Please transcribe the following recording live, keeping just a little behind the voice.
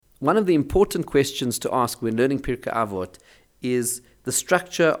one of the important questions to ask when learning Pirkei Avot is the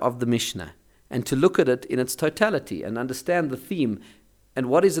structure of the Mishnah, and to look at it in its totality and understand the theme and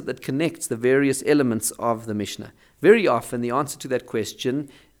what is it that connects the various elements of the Mishnah. Very often the answer to that question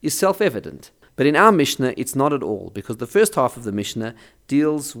is self-evident. But in our Mishnah, it's not at all, because the first half of the Mishnah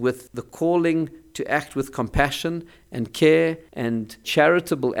deals with the calling to act with compassion and care and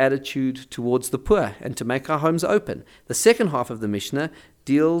charitable attitude towards the poor and to make our homes open. The second half of the Mishnah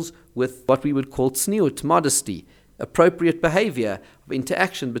deals with what we would call tzniut, modesty, appropriate behavior of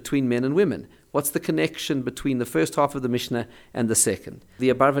interaction between men and women. What's the connection between the first half of the Mishnah and the second?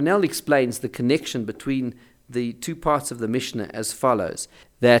 The Abarvanel explains the connection between the two parts of the Mishnah as follows,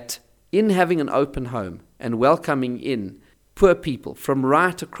 that in having an open home and welcoming in poor people from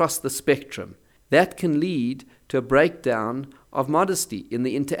right across the spectrum, that can lead to a breakdown of modesty in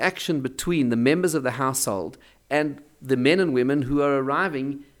the interaction between the members of the household and the men and women who are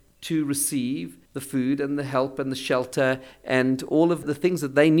arriving to receive the food and the help and the shelter and all of the things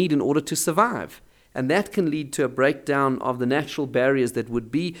that they need in order to survive. And that can lead to a breakdown of the natural barriers that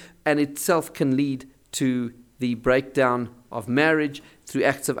would be, and itself can lead to the breakdown of marriage through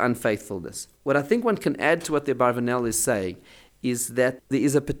acts of unfaithfulness. What I think one can add to what the Abarvanel is saying is that there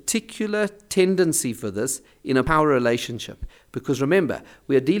is a particular tendency for this in a power relationship. Because remember,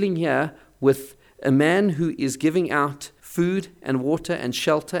 we are dealing here with a man who is giving out food and water and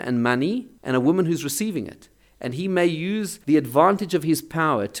shelter and money, and a woman who's receiving it. And he may use the advantage of his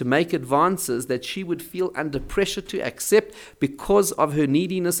power to make advances that she would feel under pressure to accept because of her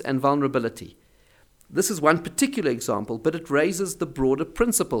neediness and vulnerability. This is one particular example, but it raises the broader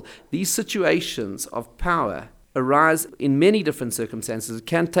principle. These situations of power arise in many different circumstances. It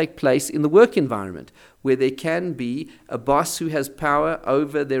can take place in the work environment, where there can be a boss who has power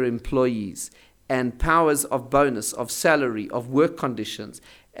over their employees, and powers of bonus, of salary, of work conditions.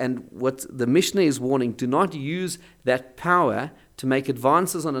 And what the Mishnah is warning, do not use that power to make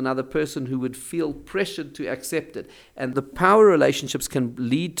advances on another person who would feel pressured to accept it. And the power relationships can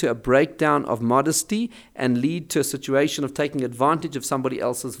lead to a breakdown of modesty and lead to a situation of taking advantage of somebody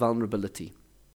else's vulnerability.